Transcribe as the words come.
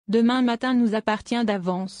Demain matin nous appartient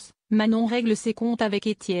d'avance. Manon règle ses comptes avec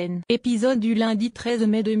Étienne. Épisode du lundi 13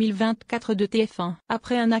 mai 2024 de TF1.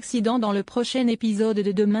 Après un accident dans le prochain épisode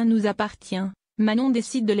de Demain nous appartient, Manon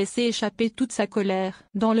décide de laisser échapper toute sa colère.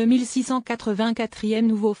 Dans le 1684e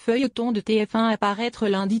nouveau feuilleton de TF1 à paraître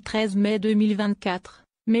lundi 13 mai 2024,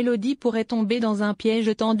 Mélodie pourrait tomber dans un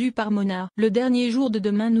piège tendu par Manon. Le dernier jour de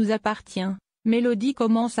Demain nous appartient, Mélodie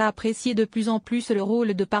commence à apprécier de plus en plus le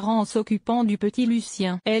rôle de parent en s'occupant du petit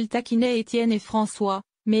Lucien. Elle taquinait Étienne et François,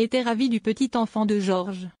 mais était ravie du petit enfant de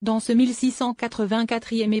Georges. Dans ce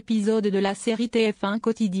 1684e épisode de la série TF1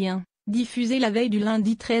 Quotidien, diffusé la veille du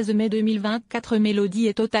lundi 13 mai 2024, Mélodie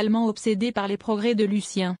est totalement obsédée par les progrès de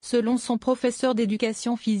Lucien. Selon son professeur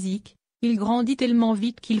d'éducation physique, il grandit tellement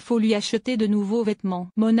vite qu'il faut lui acheter de nouveaux vêtements.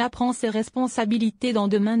 Mona prend ses responsabilités dans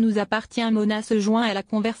Demain nous appartient. Mona se joint à la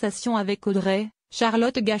conversation avec Audrey,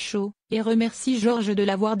 Charlotte Gachot, et remercie Georges de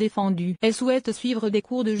l'avoir défendu. Elle souhaite suivre des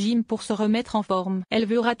cours de gym pour se remettre en forme. Elle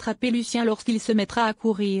veut rattraper Lucien lorsqu'il se mettra à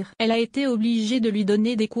courir. Elle a été obligée de lui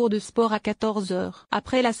donner des cours de sport à 14 heures.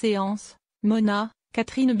 Après la séance, Mona,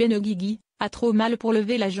 Catherine Benguigui, a trop mal pour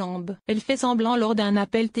lever la jambe. Elle fait semblant lors d'un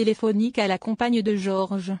appel téléphonique à la compagne de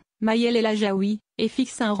Georges, Maëlle El Ajaoui, et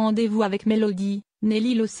fixe un rendez-vous avec Mélodie,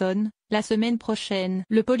 Nelly Lawson, la semaine prochaine.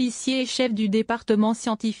 Le policier et chef du département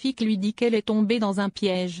scientifique lui dit qu'elle est tombée dans un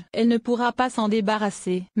piège. Elle ne pourra pas s'en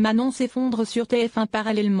débarrasser. Manon s'effondre sur TF1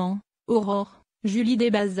 parallèlement. Aurore, Julie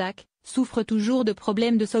Desbazac, souffre toujours de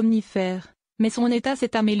problèmes de somnifères, mais son état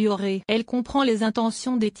s'est amélioré. Elle comprend les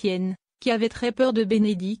intentions d'Étienne, qui avait très peur de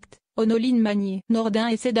Bénédicte. Honoline Magnier. Nordine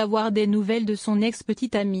essaie d'avoir des nouvelles de son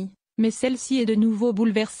ex-petite amie, mais celle-ci est de nouveau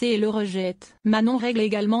bouleversée et le rejette. Manon règle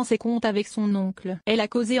également ses comptes avec son oncle. Elle a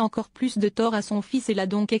causé encore plus de tort à son fils et l'a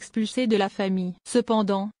donc expulsé de la famille.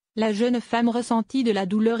 Cependant, la jeune femme ressentit de la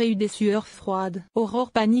douleur et eut des sueurs froides.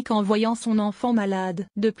 Aurore panique en voyant son enfant malade.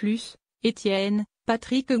 De plus, Étienne,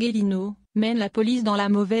 Patrick Guélineau, mène la police dans la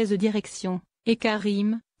mauvaise direction, et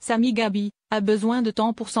Karim, Sami Gabi, a besoin de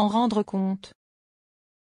temps pour s'en rendre compte.